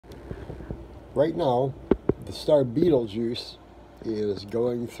Right now, the star Betelgeuse is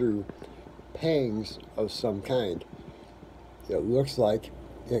going through pangs of some kind. It looks like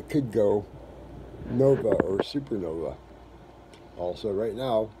it could go nova or supernova. Also, right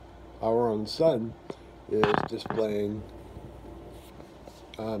now, our own sun is displaying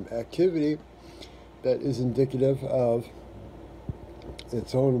activity that is indicative of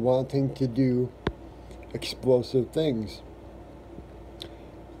its own wanting to do explosive things.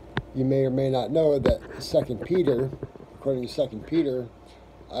 You may or may not know that Second Peter, according to Second Peter,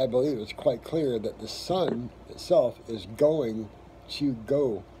 I believe it's quite clear that the sun itself is going to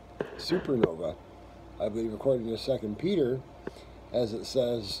go supernova. I believe according to Second Peter, as it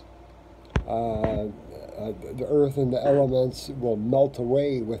says, the earth and the elements will melt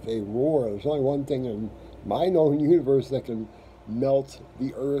away with a roar. There's only one thing in my known universe that can melt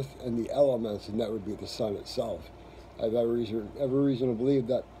the earth and the elements, and that would be the sun itself. I have every reason to believe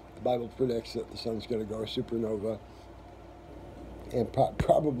that the Bible predicts that the sun's going to go supernova, and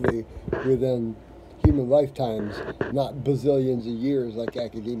probably within human lifetimes, not bazillions of years like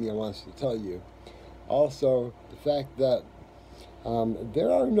academia wants to tell you. Also, the fact that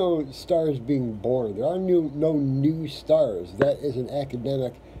there are no stars being born. There are no new stars. That is an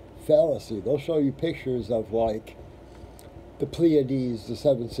academic fallacy. They'll show you pictures of, like, the Pleiades, the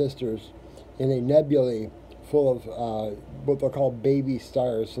Seven Sisters, in a nebulae full of what they'll call baby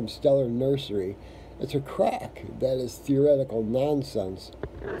stars, some stellar nursery. It's a crack. That is theoretical nonsense.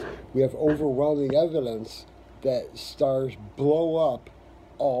 We have overwhelming evidence that stars blow up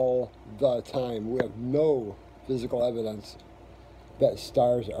all the time. We have no physical evidence that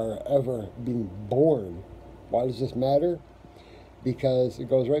stars are ever being born. Why does this matter? Because it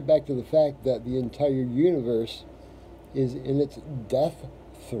goes right back to the fact that the entire universe is in its death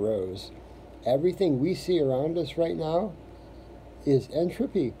throes. Everything we see around us right now is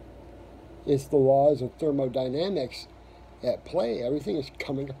entropy. It's the laws of thermodynamics at play. Everything is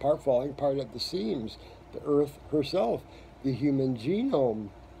coming apart, falling apart at the seams. The Earth herself, the human genome.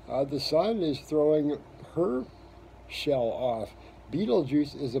 The sun is throwing her shell off.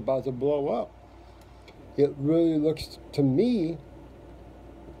 Betelgeuse is about to blow up. It really looks to me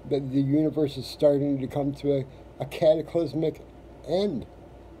that the universe is starting to come to a cataclysmic end.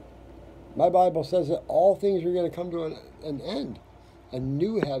 My Bible says that all things are going to come to an end. A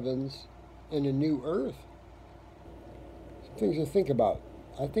new heavens and a new earth. Things to think about.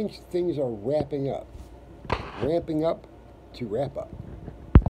 I think things are wrapping up. Ramping up to wrap up.